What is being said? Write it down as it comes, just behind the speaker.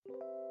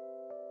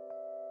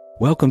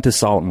Welcome to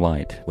Salt and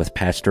Light with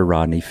Pastor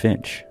Rodney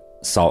Finch.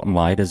 Salt and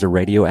Light is a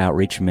radio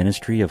outreach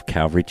ministry of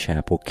Calvary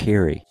Chapel,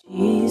 Cary.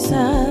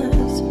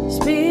 Jesus,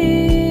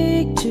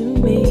 speak to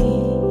me.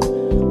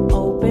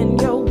 Open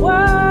your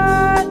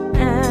word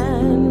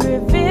and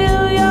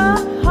reveal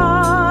your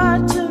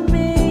heart to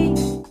me.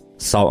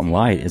 Salt and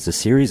Light is a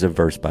series of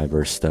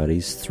verse-by-verse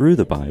studies through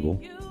the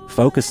Bible,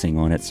 focusing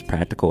on its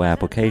practical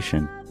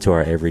application to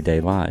our everyday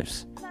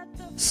lives.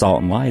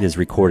 Salt and Light is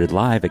recorded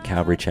live at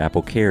Calvary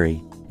Chapel, Cary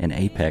in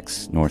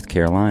Apex, North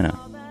Carolina.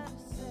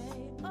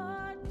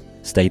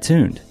 Stay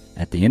tuned.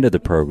 At the end of the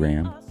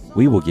program,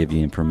 we will give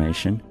you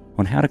information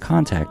on how to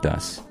contact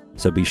us,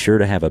 so be sure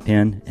to have a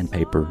pen and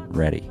paper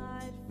ready.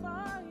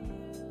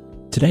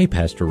 Today,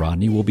 Pastor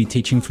Rodney will be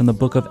teaching from the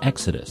book of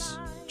Exodus,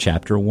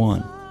 chapter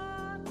 1.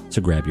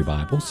 So grab your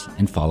Bibles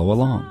and follow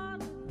along.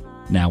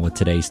 Now with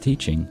today's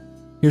teaching,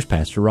 here's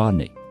Pastor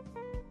Rodney.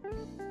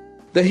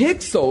 The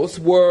Hyksos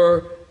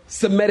were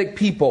Semitic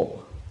people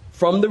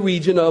from the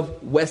region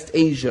of West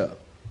Asia.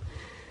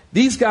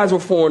 These guys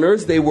were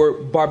foreigners. They were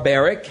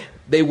barbaric.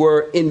 They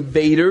were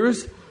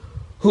invaders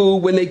who,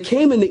 when they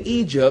came into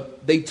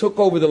Egypt, they took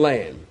over the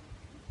land.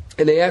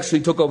 And they actually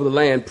took over the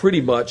land pretty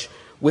much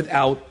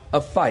without a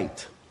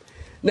fight.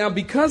 Now,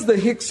 because the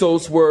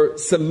Hyksos were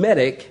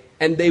Semitic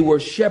and they were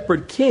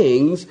shepherd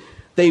kings,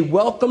 they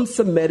welcomed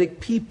Semitic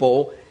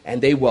people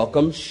and they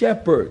welcomed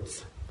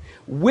shepherds,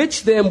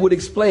 which then would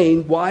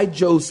explain why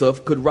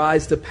Joseph could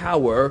rise to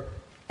power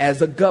as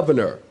a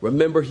governor.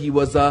 Remember, he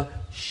was a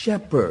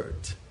shepherd.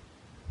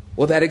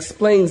 Well, that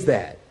explains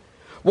that.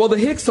 Well, the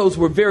Hyksos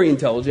were very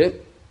intelligent.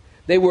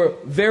 They were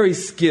very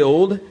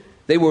skilled.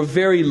 They were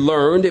very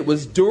learned. It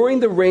was during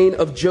the reign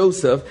of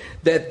Joseph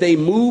that they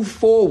moved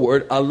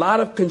forward a lot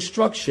of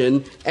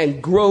construction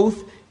and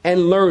growth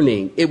and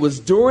learning. It was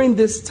during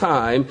this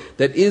time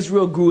that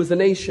Israel grew as a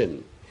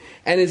nation.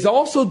 And it's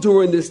also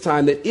during this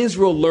time that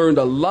Israel learned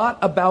a lot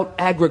about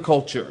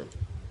agriculture.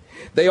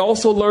 They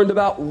also learned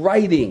about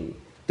writing.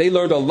 They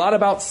learned a lot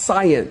about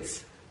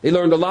science. They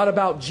learned a lot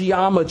about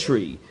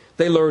geometry.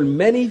 They learned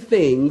many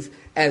things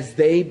as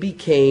they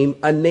became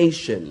a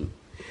nation.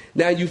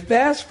 Now you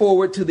fast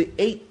forward to the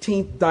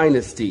 18th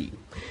dynasty.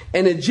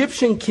 An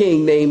Egyptian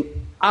king named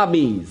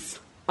Ames.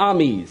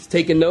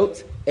 Taking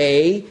notes?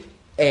 A-A-H-M-E-S.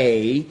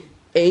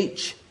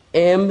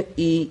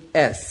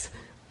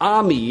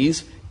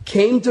 Ames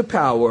came to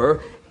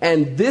power,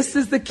 and this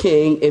is the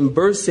king in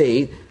verse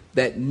 8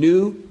 that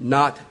knew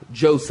not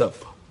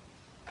Joseph.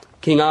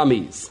 King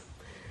Ames.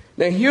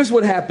 Now here's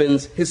what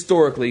happens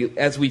historically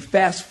as we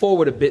fast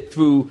forward a bit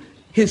through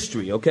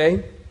history,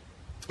 okay?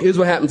 Here's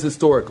what happens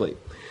historically.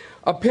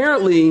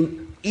 Apparently,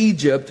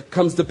 Egypt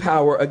comes to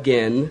power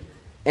again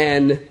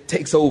and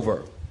takes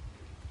over.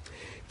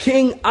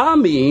 King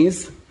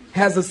Ames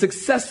has a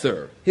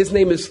successor. His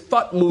name is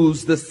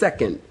Thutmose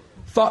II.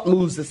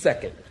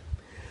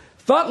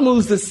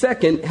 Thutmose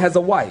II has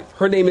a wife.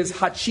 Her name is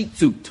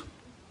Hatshepsut.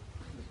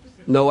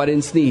 No, I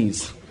didn't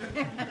sneeze.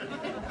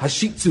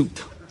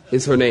 Hatshepsut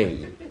is her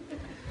name.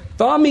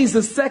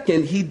 Thutmose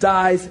II, he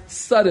dies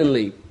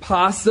suddenly,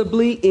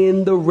 possibly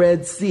in the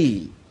Red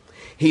Sea.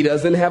 He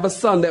doesn't have a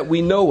son that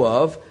we know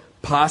of,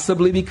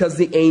 possibly because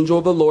the angel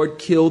of the Lord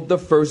killed the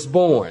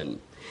firstborn.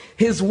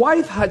 His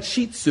wife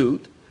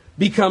Hatshepsut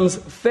becomes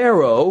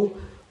pharaoh,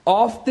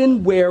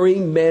 often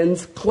wearing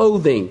men's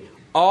clothing,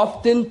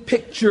 often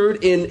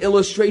pictured in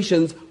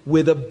illustrations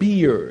with a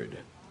beard.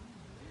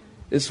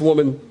 This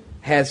woman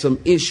has some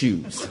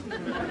issues.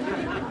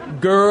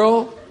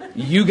 Girl,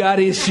 you got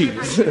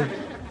issues.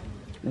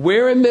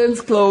 Wearing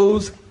men's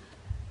clothes,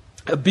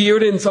 a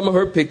beard in some of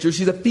her pictures.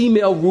 She's a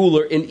female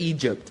ruler in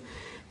Egypt,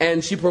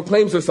 and she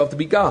proclaims herself to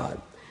be God.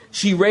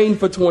 She reigned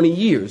for 20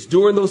 years.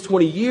 During those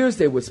 20 years,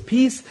 there was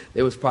peace,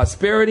 there was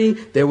prosperity,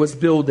 there was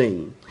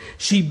building.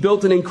 She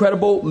built an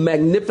incredible,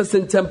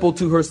 magnificent temple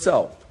to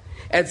herself.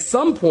 At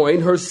some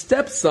point, her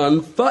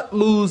stepson,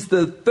 Thutmose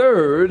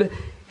III,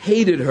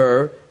 hated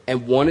her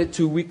and wanted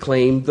to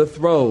reclaim the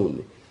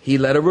throne. He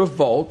led a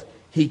revolt.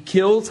 He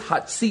kills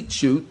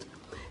Hatshepsut,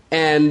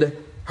 and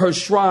her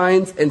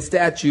shrines and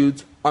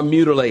statues are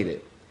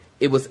mutilated.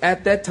 It was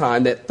at that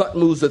time that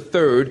Thutmose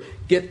III,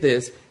 get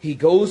this, he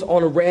goes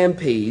on a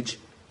rampage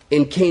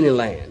in Canaan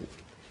land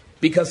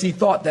because he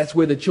thought that's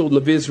where the children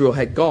of Israel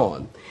had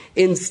gone.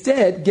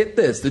 Instead, get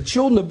this, the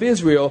children of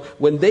Israel,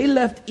 when they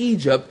left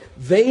Egypt,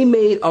 they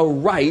made a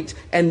right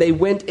and they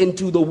went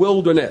into the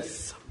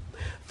wilderness.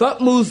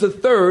 Thutmose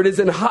III is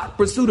in hot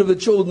pursuit of the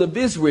children of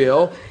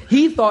Israel.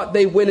 He thought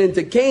they went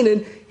into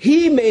Canaan.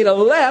 He made a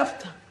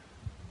left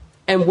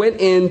and went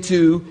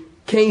into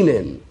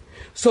Canaan.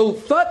 So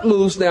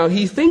Thutmose now,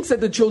 he thinks that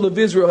the children of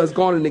Israel has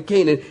gone into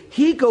Canaan.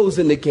 He goes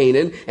into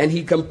Canaan and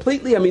he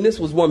completely, this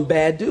was one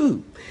bad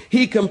dude.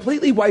 He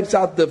completely wipes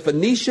out the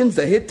Phoenicians,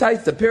 the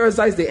Hittites, the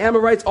Perizzites, the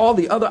Amorites, all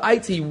the other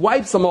ites. He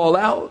wipes them all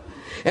out.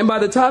 And by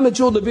the time the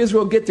children of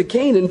Israel get to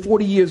Canaan,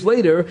 40 years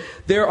later,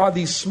 there are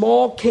these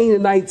small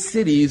Canaanite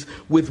cities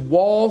with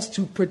walls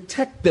to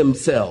protect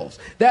themselves.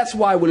 That's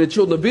why when the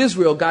children of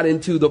Israel got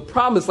into the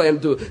promised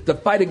land to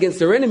fight against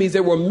their enemies,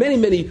 there were many,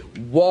 many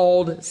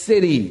walled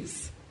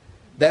cities.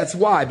 That's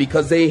why,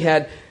 because they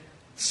had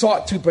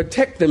sought to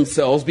protect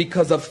themselves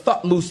because of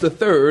Thutmose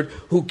III,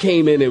 who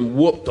came in and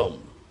whooped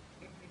them.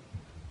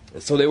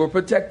 And so they were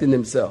protecting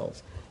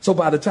themselves. So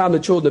by the time the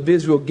children of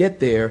Israel get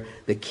there,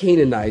 the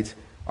Canaanites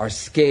are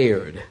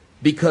scared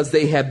because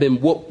they have been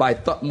whooped by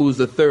Thutmose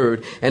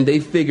III, and they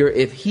figure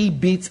if he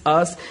beats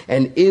us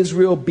and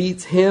Israel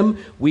beats him,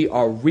 we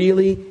are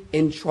really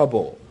in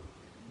trouble.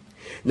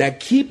 Now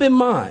keep in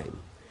mind,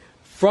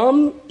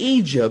 from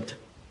Egypt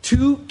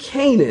to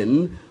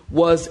Canaan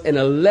was an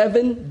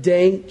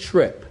 11-day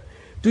trip.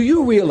 Do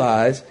you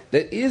realize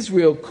that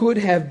Israel could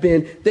have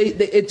been,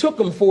 it took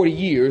them 40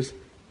 years,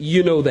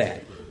 you know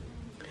that.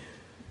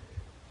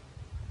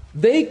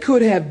 They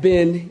could have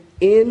been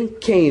in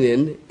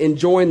Canaan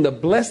enjoying the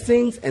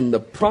blessings and the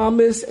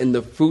promise and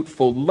the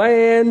fruitful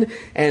land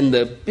and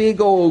the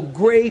big old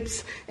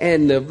grapes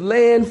and the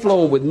land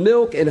flowing with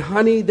milk and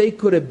honey. They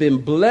could have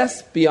been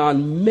blessed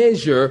beyond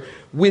measure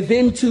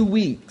within 2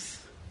 weeks.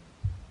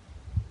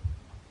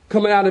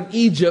 Coming out of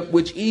Egypt,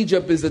 which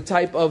Egypt is a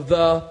type of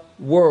the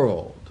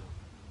world.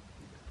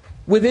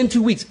 Within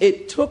 2 weeks,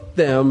 it took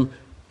them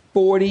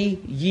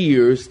 40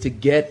 years to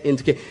get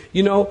into Canaan.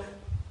 You know,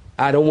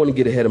 I don't want to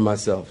get ahead of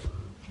myself,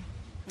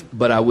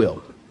 but I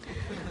will.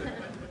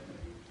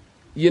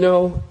 You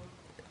know,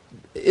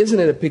 isn't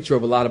it a picture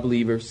of a lot of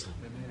believers?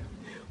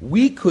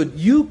 You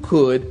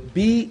could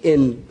be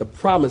in the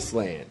promised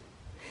land,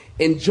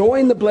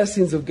 enjoying the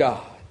blessings of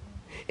God,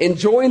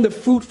 enjoying the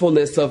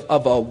fruitfulness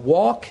of a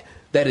walk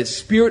that is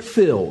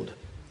spirit-filled.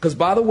 Because,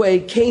 by the way,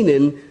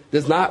 Canaan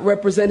does not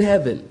represent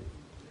heaven.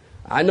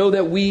 I know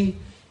that we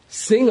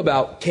sing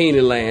about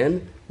Canaan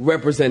land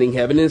representing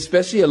heaven, and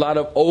especially a lot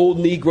of old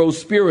Negro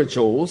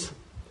spirituals.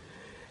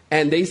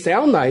 And they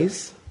sound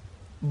nice,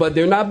 but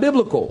they're not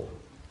biblical.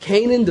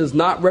 Canaan does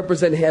not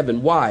represent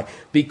heaven. Why?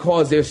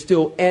 Because there's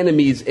still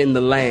enemies in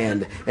the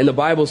land. And the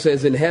Bible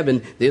says in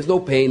heaven, there's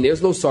no pain,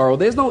 there's no sorrow,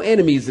 there's no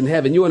enemies in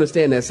heaven. You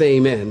understand that? Say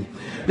amen.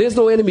 There's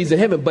no enemies in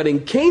heaven. But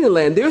in Canaan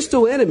land, there's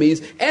still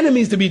enemies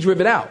to be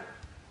driven out.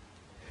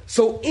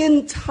 So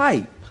in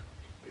type,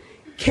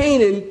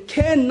 Canaan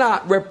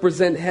cannot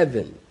represent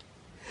heaven.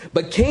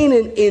 But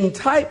Canaan in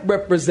type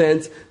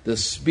represents the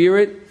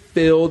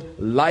spirit-filled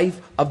life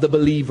of the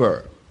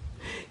believer.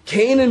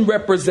 Canaan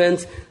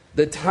represents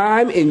the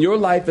time in your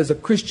life as a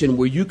Christian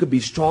where you could be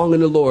strong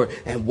in the Lord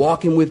and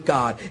walking with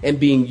God and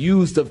being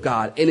used of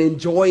God and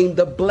enjoying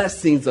the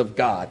blessings of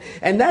God.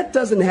 And that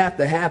doesn't have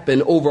to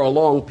happen over a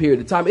long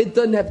period of time. It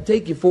doesn't have to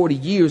take you 40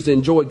 years to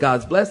enjoy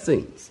God's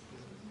blessings.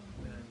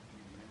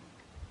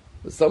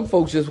 Some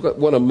folks just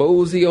want to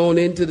mosey on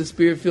into the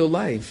spirit-filled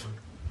life.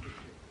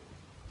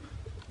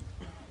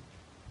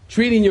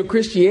 Treating your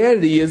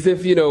Christianity as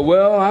if,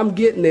 well, I'm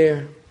getting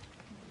there.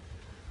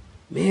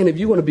 Man, if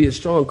you want to be a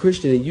strong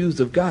Christian and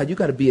used of God, you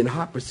got to be in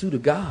hot pursuit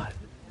of God.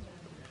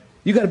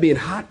 You got to be in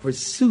hot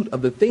pursuit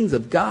of the things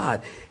of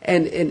God.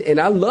 And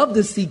I love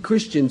to see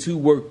Christians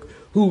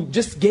who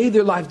just gave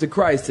their life to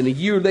Christ, and a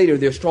year later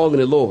they're strong in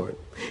the Lord.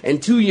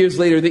 And 2 years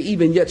later they're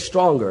even yet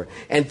stronger.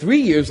 And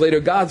 3 years later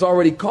God's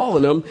already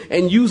calling them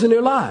and using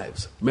their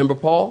lives. Remember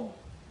Paul?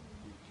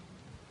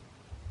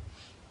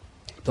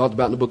 Talked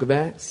about in the book of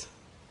Acts.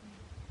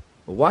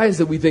 Why is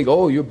it we think,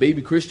 oh, you're a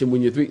baby Christian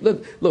when you're 3?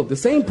 Look, the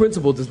same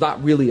principle does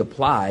not really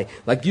apply.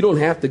 Like, you don't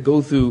have to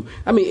go through,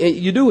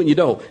 you do and you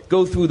don't.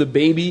 Go through the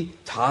baby,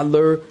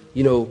 toddler,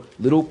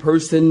 little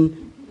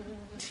person,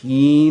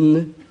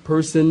 teen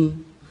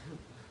person,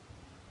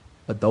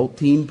 adult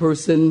teen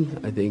person,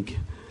 I think,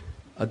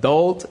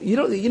 adult. You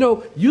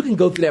can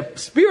go through that,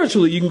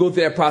 spiritually, you can go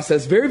through that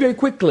process very, very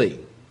quickly.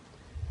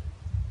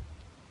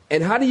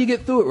 And how do you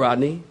get through it,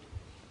 Rodney?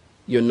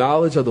 Your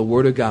knowledge of the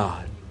Word of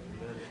God.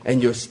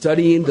 And you're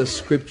studying the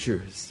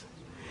scriptures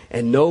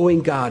and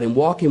knowing God and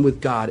walking with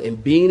God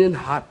and being in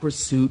hot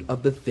pursuit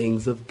of the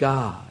things of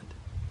God.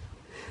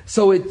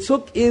 So it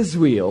took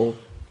Israel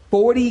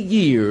 40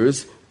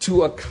 years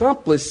to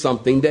accomplish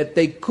something that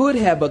they could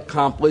have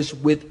accomplished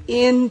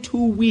within 2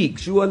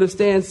 weeks. You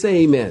understand?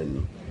 Say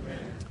amen.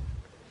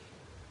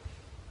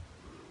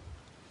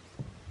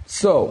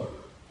 So,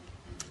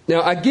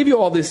 now I give you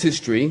all this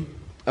history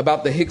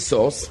about the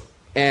Hyksos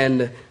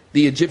and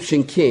the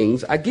Egyptian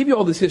kings. I give you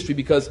all this history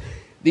because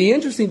the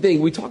interesting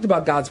thing, we talked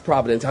about God's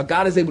providence, how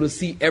God is able to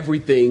see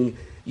everything,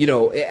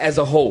 as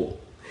a whole.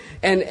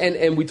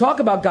 And we talk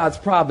about God's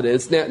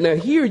providence. Now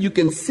here you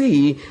can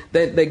see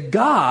that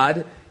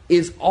God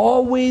is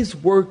always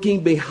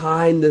working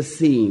behind the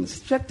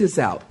scenes. Check this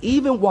out.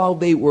 Even while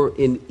they were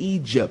in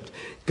Egypt,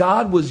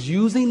 God was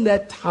using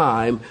that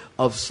time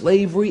of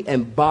slavery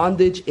and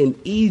bondage in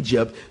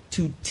Egypt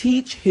to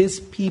teach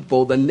his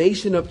people, the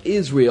nation of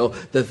Israel,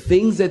 the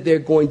things that they're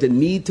going to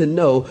need to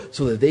know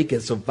so that they can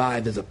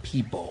survive as a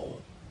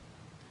people.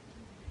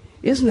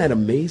 Isn't that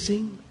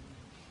amazing?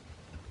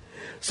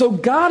 So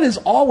God is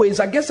always,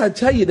 I guess I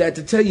tell you that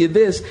to tell you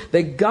this,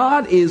 that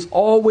God is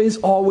always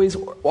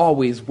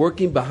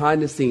working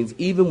behind the scenes,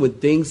 even when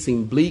things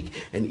seem bleak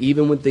and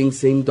even when things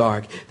seem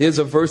dark. There's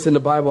a verse in the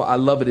Bible, I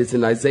love it. It's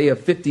in Isaiah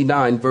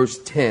 59 verse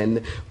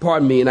 10,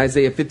 in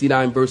Isaiah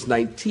 59 verse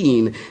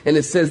 19. And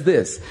it says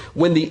this,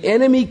 when the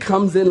enemy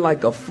comes in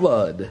like a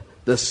flood,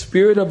 the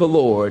Spirit of the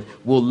Lord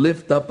will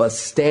lift up a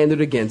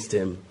standard against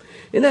him.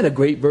 Isn't that a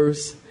great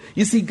verse?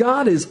 You see,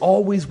 God is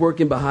always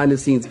working behind the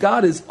scenes.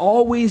 God is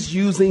always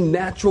using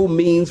natural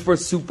means for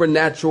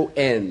supernatural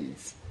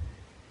ends.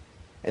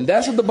 And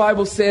that's what the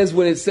Bible says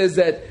when it says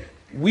that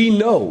we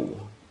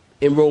know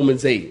in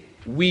Romans 8.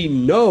 We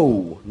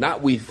know,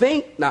 not we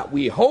think, not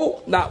we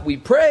hope, not we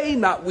pray,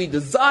 not we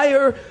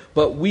desire,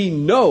 but we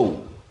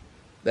know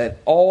that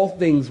all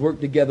things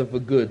work together for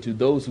good to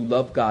those who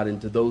love God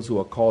and to those who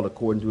are called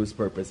according to his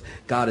purpose.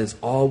 God is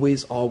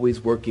always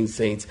working,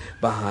 saints,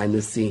 behind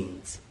the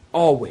scenes.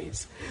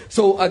 Always.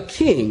 So a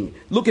king,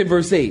 look at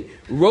verse 8,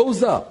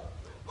 rose up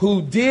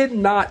who did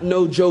not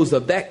know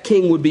Joseph. That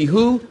king would be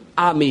who?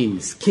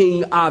 Ames,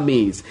 King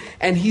Ames.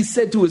 And he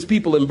said to his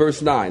people in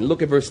verse 9,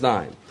 look at verse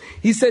 9.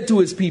 He said to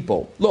his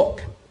people,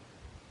 look,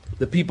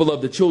 the people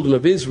of the children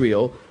of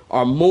Israel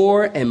are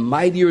more and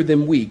mightier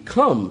than we.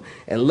 Come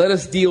and let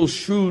us deal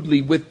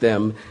shrewdly with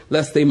them,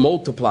 lest they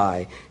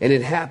multiply. And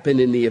it happened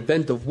in the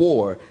event of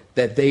war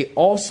that they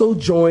also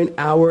join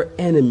our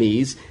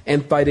enemies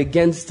and fight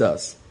against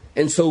us,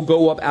 and so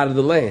go up out of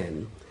the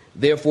land.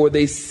 Therefore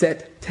they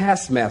set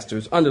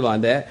taskmasters,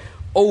 underline that,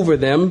 over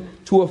them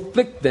to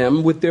afflict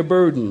them with their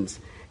burdens.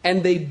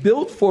 And they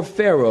built for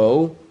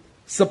Pharaoh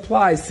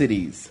supply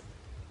cities,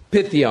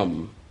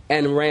 Pithom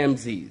and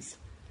Ramses.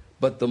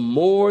 But the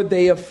more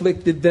they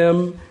afflicted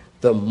them,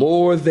 the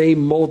more they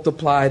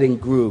multiplied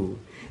and grew.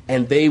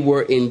 And they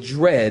were in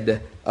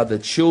dread of the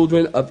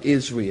children of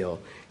Israel.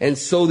 And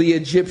so the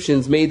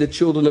Egyptians made the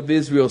children of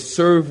Israel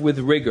serve with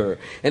rigor,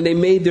 and they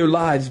made their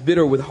lives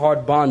bitter with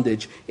hard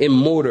bondage, in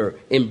mortar,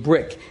 in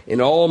brick, in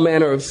all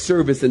manner of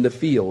service in the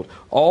field.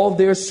 All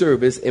their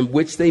service in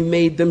which they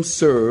made them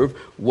serve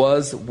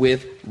was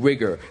with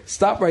rigor.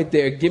 Stop right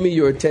there. Give me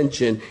your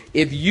attention.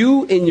 If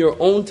you in your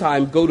own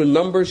time go to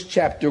Numbers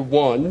chapter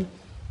 1,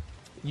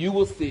 you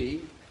will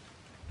see,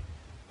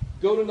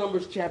 go to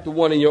Numbers chapter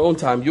 1 in your own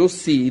time, you'll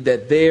see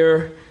that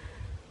there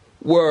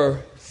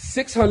were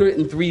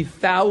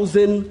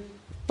 603,000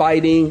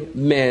 fighting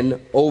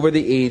men over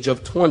the age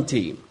of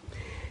 20.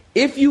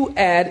 If you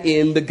add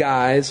in the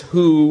guys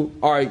who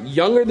are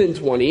younger than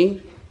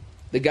 20,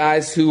 the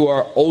guys who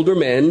are older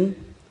men,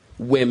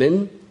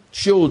 women,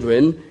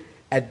 children,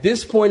 at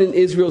this point in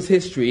Israel's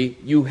history,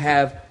 you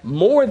have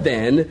more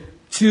than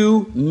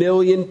 2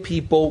 million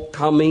people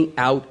coming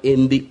out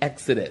in the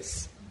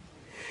Exodus.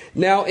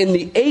 Now, in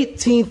the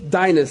 18th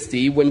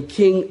dynasty, when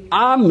King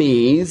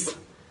Ames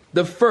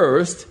the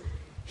first,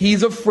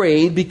 he's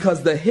afraid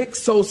because the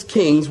Hyksos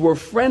kings were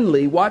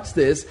friendly, watch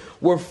this,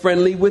 were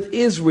friendly with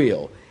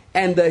Israel.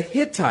 And the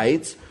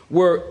Hittites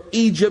were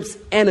Egypt's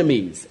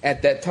enemies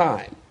at that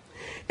time.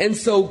 And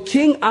so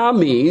King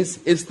Ames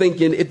is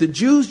thinking, if the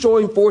Jews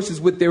join forces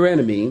with their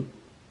enemy,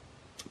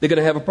 they're going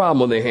to have a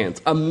problem on their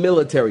hands, a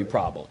military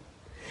problem.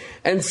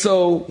 And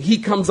so he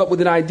comes up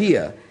with an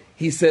idea.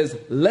 He says,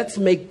 let's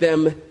make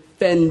them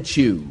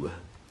Fenchu.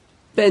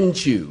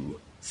 Fenchu.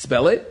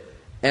 Spell it.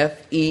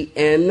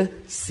 F-E-N-C-H-U.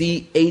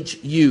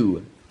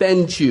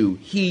 Fenchu.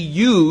 He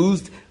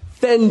used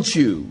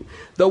Fenchu.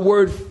 The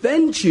word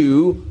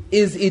Fenchu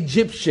is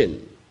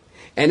Egyptian,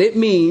 and it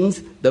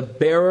means the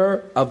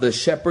bearer of the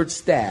shepherd's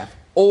staff,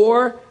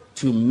 or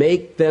to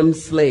make them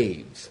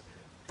slaves.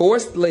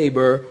 Forced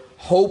labor,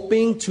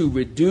 hoping to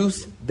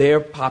reduce their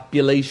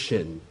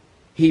population.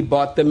 He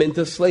brought them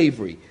into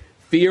slavery,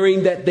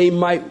 fearing that they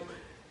might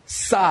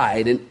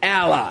side and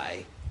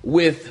ally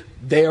with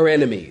their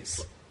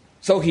enemies.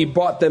 So he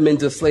brought them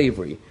into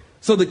slavery.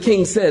 So the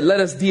king said, let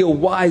us deal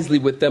wisely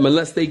with them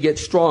unless they get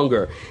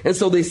stronger. And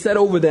so they set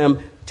over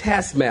them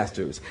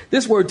taskmasters.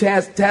 This word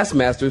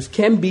taskmasters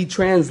can be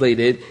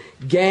translated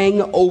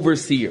gang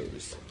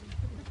overseers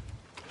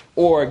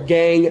or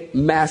gang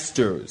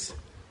masters.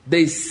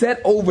 They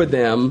set over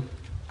them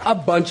a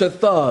bunch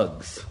of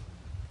thugs,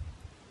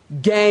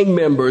 gang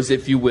members,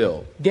 if you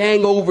will,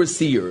 gang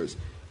overseers,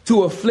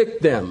 to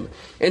afflict them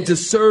and to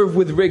serve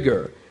with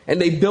rigor. And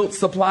they built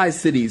supply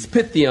cities,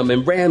 Pithom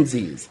and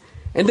Ramses.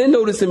 And then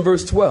notice in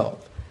verse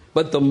 12,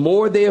 but the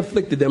more they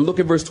afflicted them, look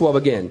at verse 12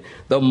 again.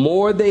 The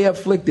more they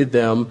afflicted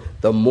them,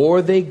 the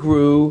more they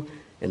grew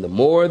and the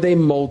more they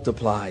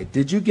multiplied.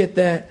 Did you get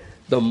that?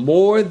 The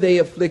more they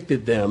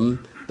afflicted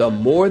them, the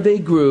more they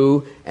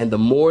grew and the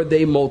more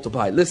they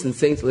multiplied. Listen,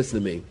 saints, listen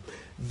to me.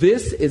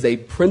 This is a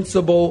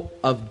principle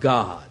of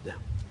God.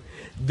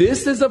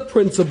 This is a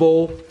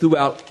principle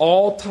throughout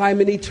all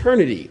time and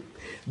eternity.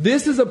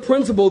 This is a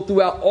principle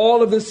throughout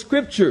all of the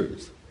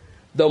scriptures.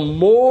 The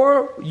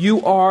more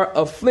you are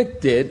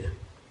afflicted,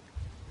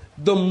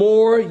 the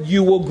more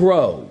you will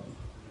grow.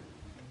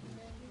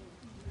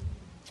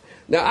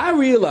 Now, I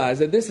realize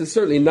that this is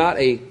certainly not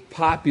a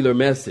popular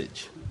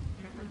message.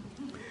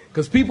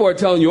 Because people are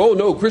telling you, oh,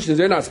 no, Christians,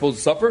 they're not supposed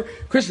to suffer.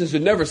 Christians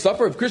should never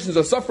suffer. If Christians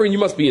are suffering, you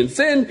must be in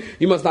sin.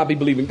 You must not be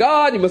believing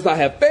God. You must not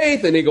have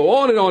faith. And they go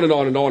on and on and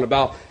on and on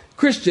about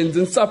Christians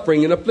and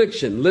suffering and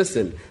affliction.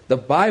 Listen, the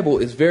Bible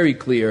is very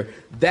clear.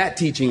 That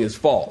teaching is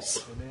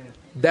false.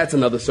 That's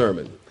another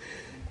sermon.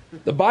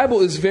 The Bible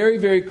is very,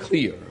 very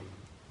clear.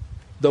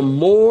 The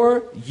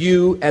more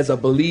you as a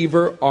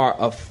believer are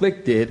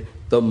afflicted,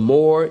 the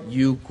more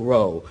you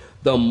grow.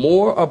 The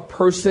more a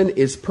person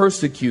is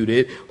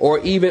persecuted, or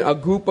even a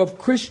group of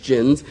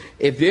Christians,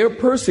 if they're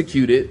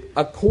persecuted,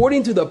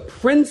 according to the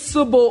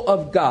principle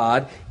of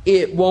God,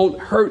 it won't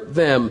hurt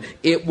them.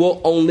 It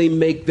will only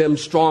make them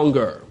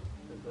stronger.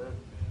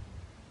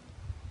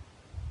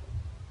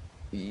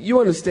 You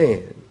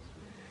understand?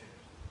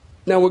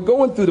 Now we're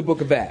going through the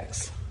book of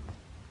Acts.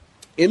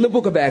 In the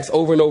book of Acts,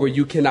 over and over,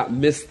 you cannot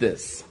miss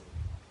this.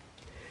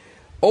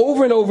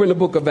 Over and over in the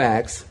book of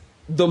Acts,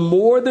 the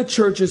more the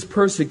church is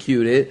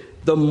persecuted,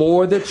 the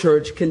more the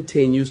church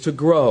continues to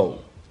grow.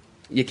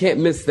 You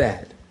can't miss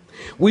that.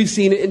 We've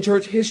seen it in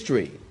church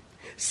history.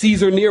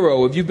 Caesar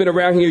Nero, if you've been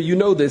around here, you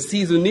know this.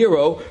 Caesar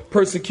Nero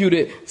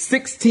persecuted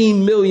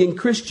 16 million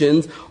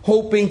Christians,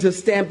 hoping to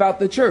stamp out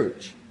the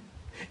church.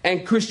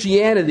 And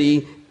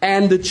Christianity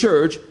and the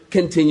church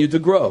continued to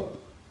grow.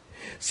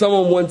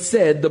 Someone once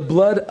said, the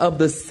blood of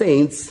the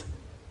saints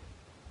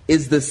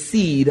is the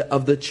seed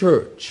of the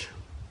church.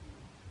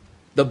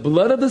 The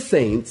blood of the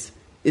saints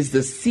is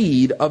the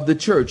seed of the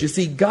church. You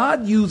see,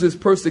 God uses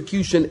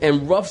persecution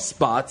and rough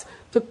spots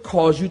to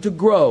cause you to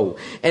grow.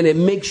 And it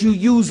makes you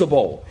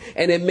usable.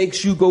 And it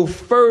makes you go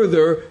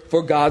further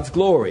for God's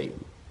glory.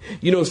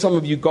 You know, some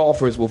of you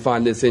golfers will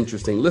find this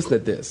interesting. Listen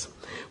at this.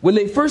 When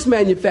they first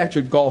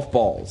manufactured golf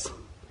balls,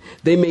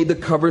 they made the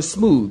cover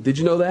smooth. Did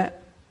you know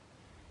that?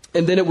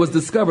 And then it was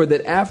discovered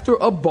that after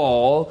a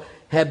ball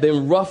had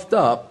been roughed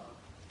up,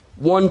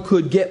 one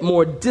could get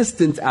more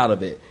distance out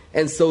of it.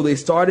 And so they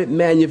started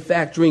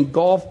manufacturing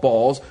golf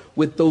balls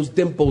with those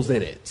dimples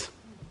in it.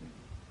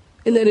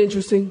 Isn't that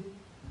interesting?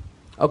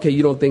 Okay,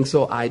 you don't think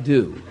so? I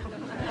do.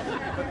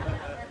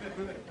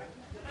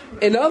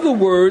 In other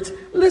words,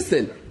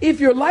 listen, if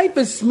your life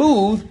is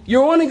smooth,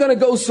 you're only going to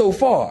go so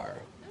far.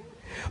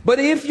 But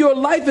if your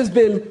life has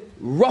been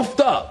roughed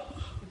up,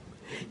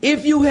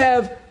 if you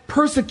have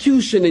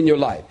persecution in your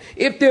life,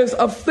 if there's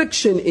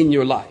affliction in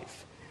your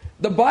life,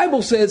 the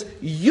Bible says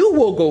you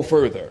will go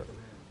further.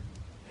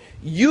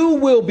 You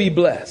will be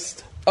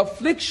blessed.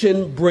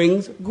 Affliction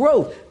brings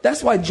growth.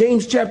 That's why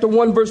James chapter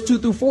 1 verse 2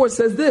 through 4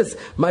 says this.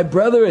 My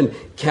brethren,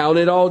 count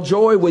it all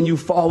joy when you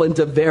fall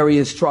into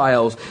various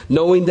trials,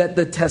 knowing that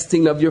the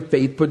testing of your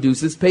faith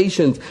produces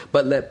patience.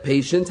 But let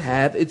patience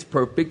have its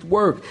perfect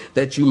work,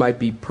 that you might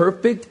be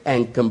perfect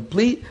and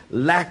complete,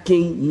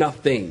 lacking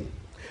nothing.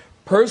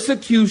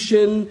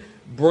 Persecution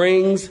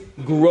brings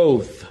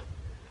growth.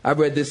 I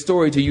read this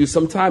story to you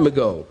some time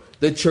ago.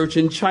 The church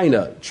in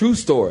China, true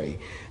story.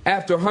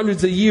 After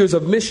hundreds of years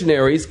of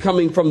missionaries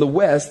coming from the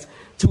West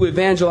to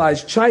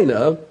evangelize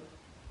China,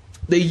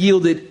 they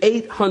yielded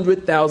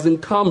 800,000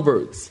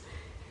 converts.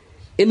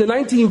 In the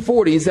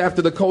 1940s,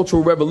 after the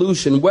Cultural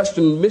Revolution,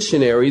 Western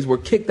missionaries were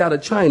kicked out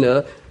of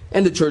China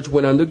and the church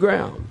went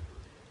underground.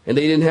 And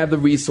they didn't have the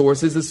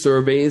resources, the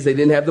surveys, they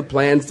didn't have the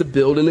plans to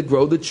build and to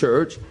grow the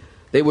church.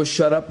 They were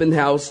shut up in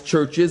house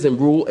churches in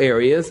rural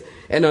areas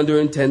and under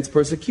intense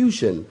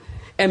persecution.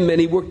 And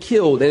many were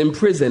killed and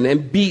imprisoned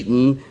and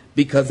beaten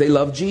because they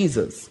loved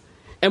Jesus.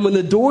 And when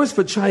the doors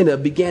for China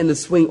began to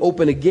swing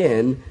open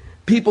again,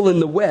 people in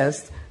the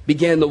West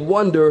began to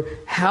wonder,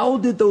 how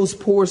did those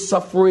poor,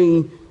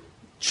 suffering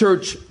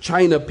church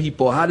China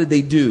people, how did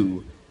they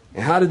do?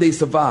 And how did they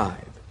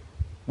survive?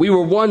 We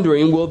were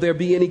wondering, will there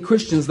be any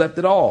Christians left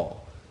at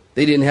all?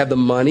 They didn't have the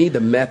money,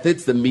 the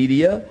methods, the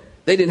media.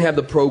 They didn't have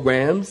the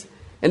programs,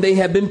 and they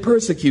had been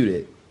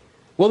persecuted.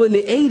 Well, in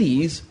the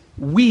 80s,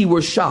 we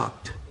were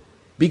shocked.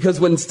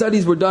 Because when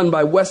studies were done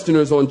by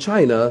Westerners on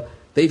China,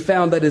 they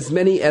found that as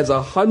many as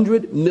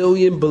 100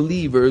 million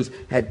believers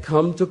had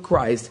come to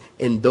Christ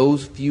in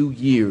those few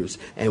years.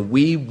 And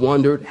we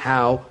wondered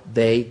how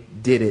they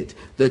did it.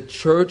 The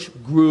church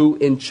grew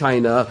in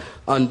China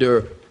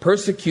under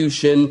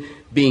persecution,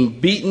 being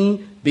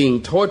beaten,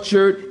 being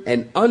tortured,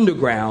 and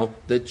underground.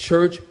 The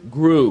church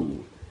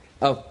grew.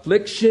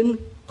 Affliction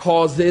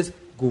causes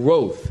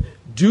growth.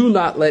 Do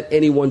not let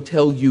anyone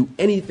tell you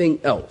anything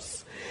else.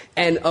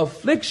 And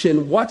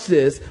affliction, watch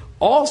this,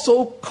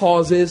 also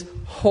causes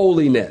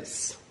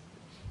holiness.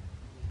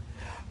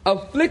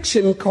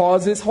 Affliction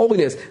causes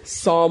holiness.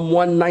 Psalm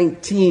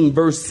 119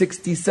 verse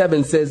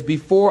 67 says,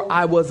 before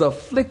I was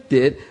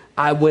afflicted,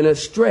 I went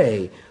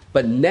astray,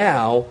 but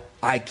now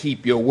I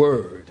keep your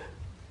word.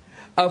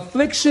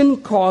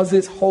 Affliction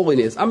causes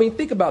holiness. I mean,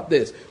 think about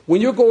this.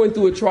 When you're going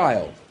through a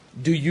trial,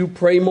 do you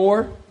pray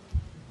more?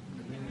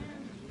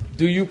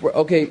 Do you pray?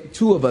 Okay,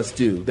 two of us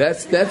do.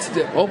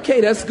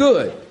 Okay, that's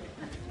good.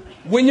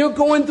 When you're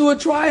going through a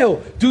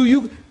trial,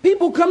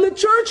 people come to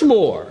church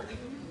more?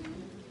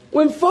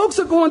 When folks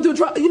are going through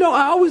trial,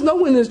 I always know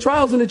when there's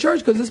trials in the church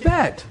because it's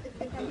packed.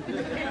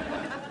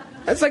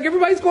 It's like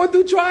everybody's going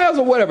through trials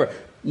or whatever.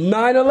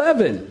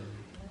 9/11.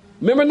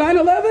 Remember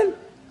 9/11?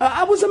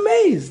 I was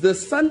amazed. The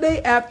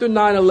Sunday after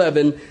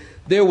 9/11,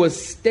 there was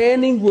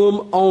standing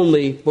room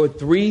only for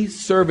 3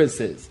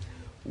 services.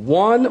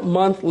 1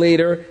 month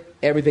later,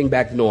 everything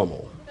back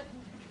normal.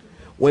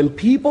 When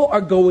people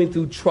are going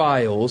through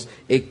trials,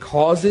 it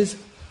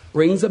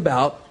brings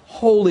about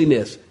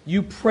holiness.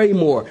 You pray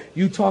more.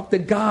 You talk to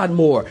God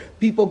more.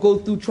 People go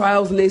through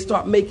trials and they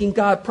start making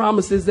God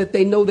promises that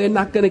they know they're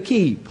not going to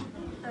keep.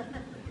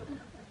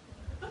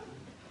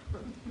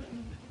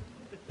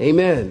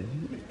 Amen.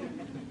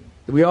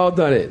 We all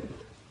done it.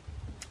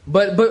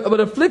 But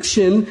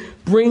affliction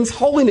brings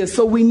holiness.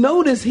 So we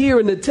notice here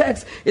in the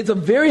text, it's a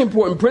very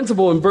important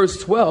principle in verse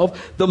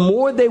 12. The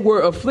more they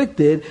were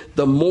afflicted,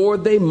 the more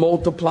they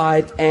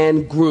multiplied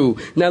and grew.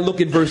 Now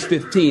look at verse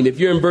 15. If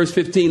you're in verse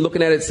 15,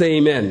 looking at it, say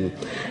amen.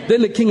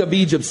 Then the king of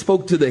Egypt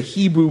spoke to the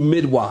Hebrew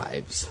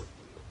midwives,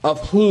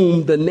 of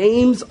whom the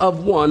names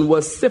of one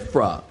was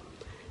Sifra,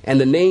 and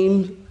the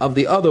name of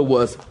the other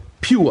was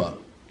Pua.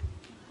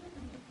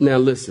 Now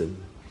listen.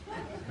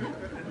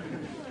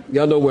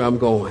 Y'all know where I'm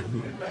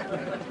going.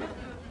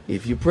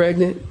 If you're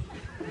pregnant,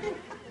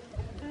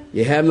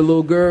 you're having a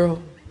little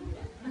girl,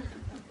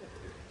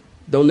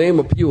 don't name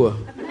her Pure.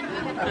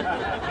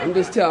 I'm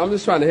just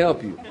trying to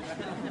help you.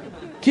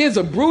 Kids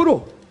are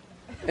brutal.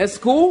 At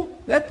school,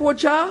 that poor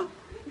child,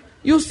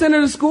 you'll send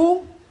her to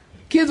school,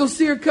 kids will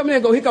see her come in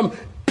and go, here come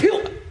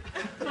Pure.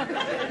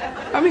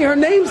 I mean, her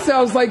name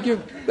sounds like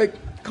you're like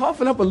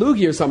coughing up a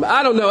loogie or something.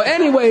 I don't know.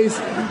 Anyways,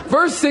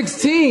 verse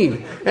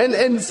 16.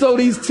 And so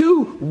these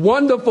 2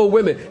 wonderful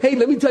women. Hey,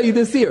 let me tell you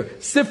this here.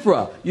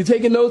 Sifra, you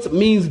taking notes?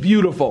 Means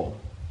beautiful.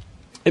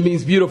 It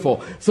means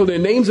beautiful. So their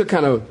names are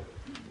kind of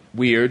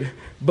weird,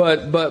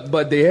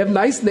 but they have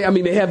nice names. I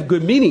mean, they have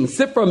good meaning.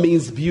 Sifra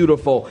means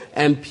beautiful,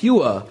 and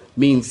Pua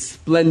means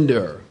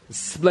splendor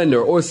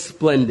or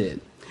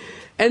splendid.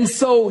 And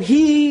so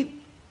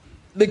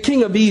the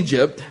king of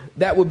Egypt,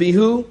 that would be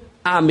who?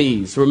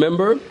 Ames,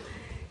 remember?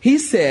 He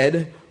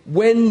said,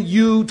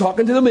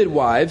 talking to the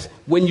midwives,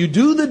 when you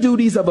do the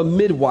duties of a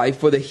midwife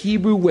for the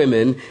Hebrew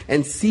women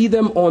and see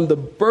them on the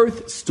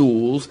birth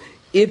stools,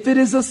 if it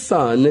is a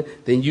son,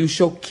 then you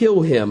shall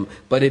kill him.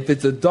 But if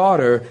it's a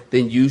daughter,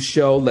 then you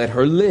shall let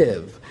her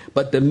live.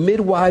 But the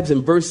midwives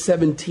in verse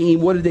 17,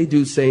 what did they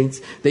do,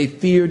 saints? They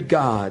feared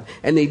God,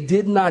 and they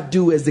did not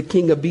do as the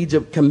king of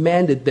Egypt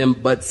commanded them,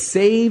 but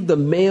saved the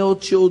male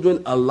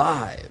children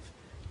alive.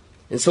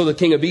 And so the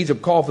king of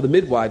Egypt called for the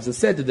midwives and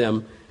said to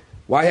them,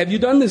 why have you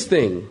done this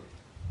thing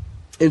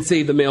and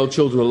saved the male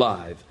children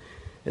alive?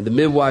 And the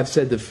midwife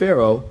said to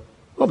Pharaoh,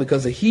 well,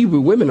 because the Hebrew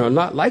women are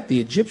not like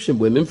the Egyptian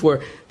women,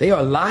 for they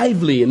are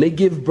lively and they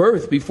give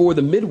birth before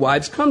the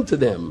midwives come to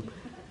them.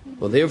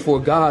 Well,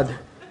 therefore, God,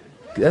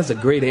 that's a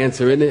great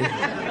answer, isn't it?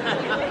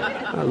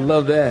 I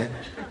love that.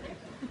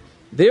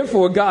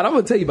 Therefore, God, I'm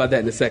going to tell you about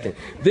that in a second.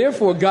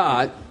 Therefore,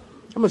 God,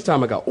 how much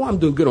time I got? Oh, I'm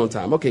doing good on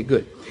time. Okay,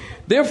 good.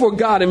 Therefore,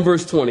 God, in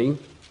verse 20,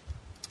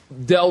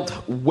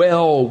 dealt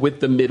well with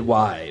the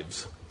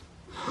midwives.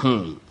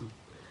 And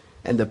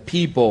the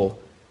people,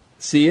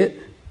 see it?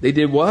 They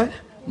did what?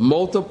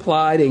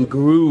 Multiplied and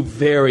grew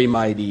very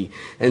mighty.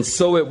 And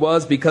so it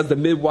was because the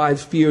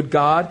midwives feared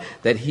God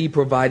that he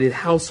provided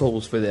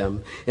households for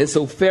them. And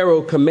so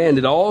Pharaoh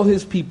commanded all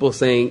his people,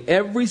 saying,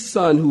 every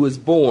son who is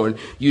born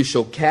you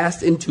shall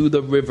cast into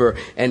the river,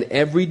 and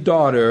every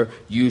daughter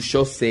you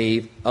shall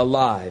save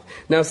alive.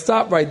 Now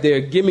stop right there.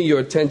 Give me your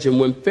attention.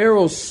 When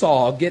Pharaoh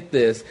saw, get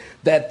this,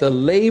 that the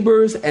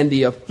labors and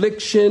the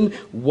affliction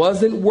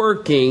wasn't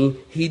working,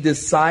 he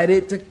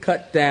decided to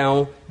cut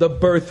down the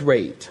birth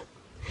rate.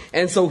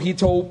 And so he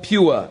told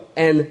Pua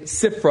and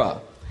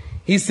Sifra,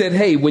 he said,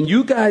 hey, when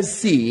you guys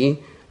see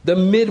the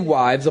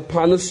midwives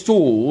upon the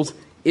stools,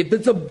 if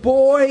it's a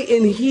boy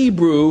in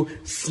Hebrew,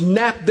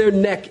 snap their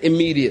neck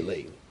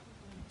immediately,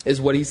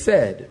 is what he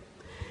said.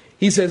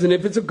 He says, and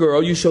if it's a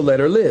girl, you shall let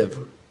her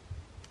live.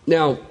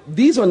 Now,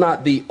 these are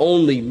not the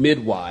only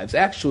midwives.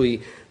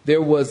 Actually,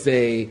 there was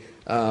these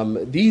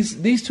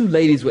 2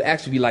 ladies would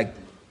actually be like,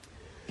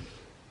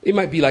 it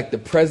might be like the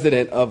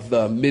president of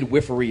the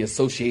Midwifery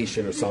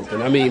Association or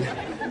something. I mean,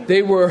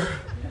 they were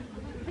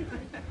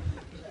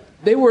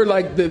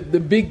like the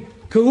big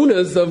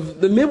kahunas of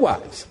the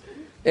midwives.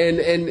 And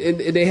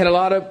they had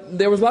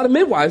there was a lot of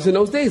midwives in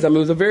those days. I mean,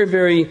 it was a very,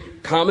 very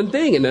common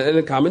thing and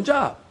a common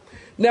job.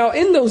 Now,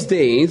 in those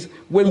days,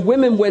 when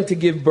women went to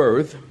give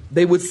birth,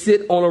 they would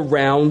sit on a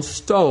round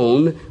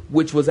stone,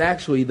 which was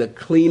actually the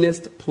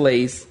cleanest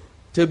place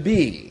to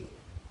be.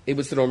 They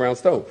would sit on a round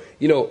stone.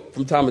 You know,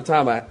 from time to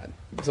time,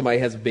 somebody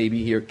has a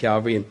baby here at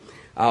Calvary, and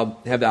I'll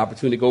have the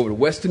opportunity to go over to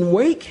Western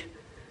Wake.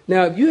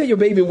 Now, if you had your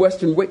baby in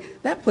Western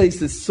Wake, that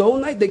place is so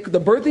nice. The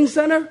birthing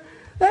center,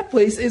 that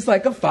place is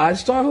like a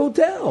 5-star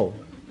hotel.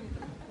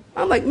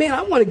 I'm like, man,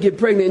 I want to get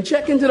pregnant and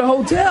check into the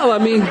hotel. I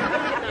mean,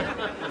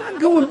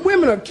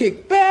 women are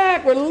kicked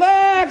back,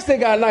 relaxed. They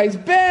got nice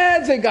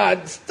beds. They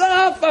got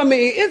stuff. I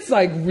mean, it's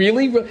like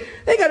really,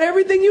 they got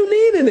everything you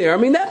need in there. I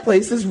mean, that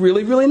place is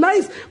really, really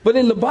nice. But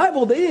in the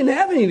Bible, they didn't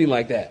have anything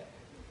like that.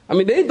 I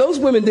mean, those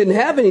women didn't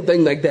have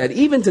anything like that.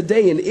 Even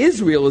today in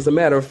Israel, as a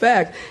matter of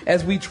fact,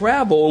 as we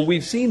travel, and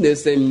we've seen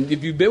this, and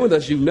if you've been with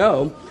us, you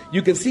know,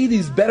 you can see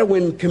these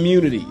Bedouin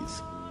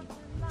communities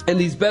and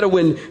these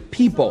Bedouin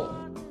people.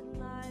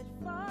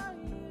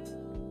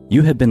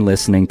 You have been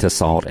listening to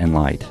Salt and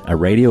Light, a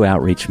radio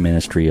outreach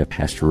ministry of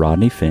Pastor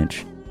Rodney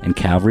Finch and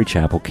Calvary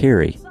Chapel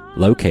Cary,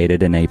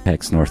 located in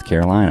Apex, North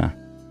Carolina.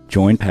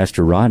 Join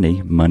Pastor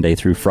Rodney Monday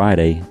through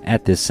Friday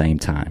at this same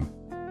time.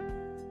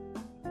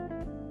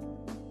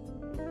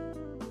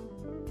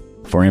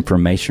 For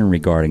information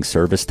regarding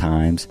service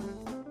times,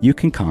 you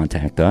can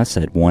contact us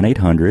at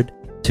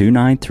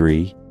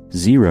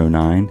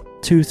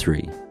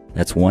 1-800-293-0923.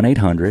 That's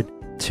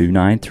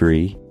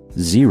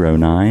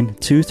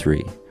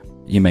 1-800-293-0923.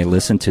 You may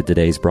listen to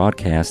today's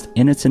broadcast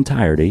in its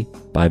entirety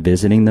by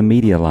visiting the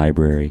media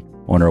library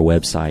on our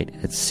website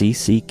at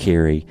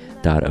cccary.org.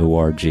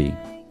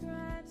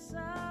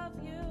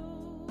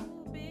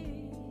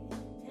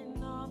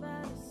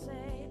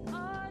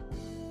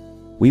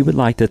 We would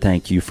like to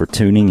thank you for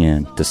tuning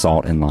in to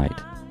Salt and Light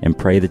and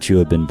pray that you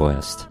have been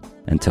blessed.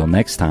 Until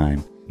next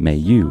time, may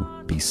you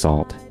be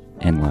salt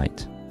and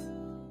light.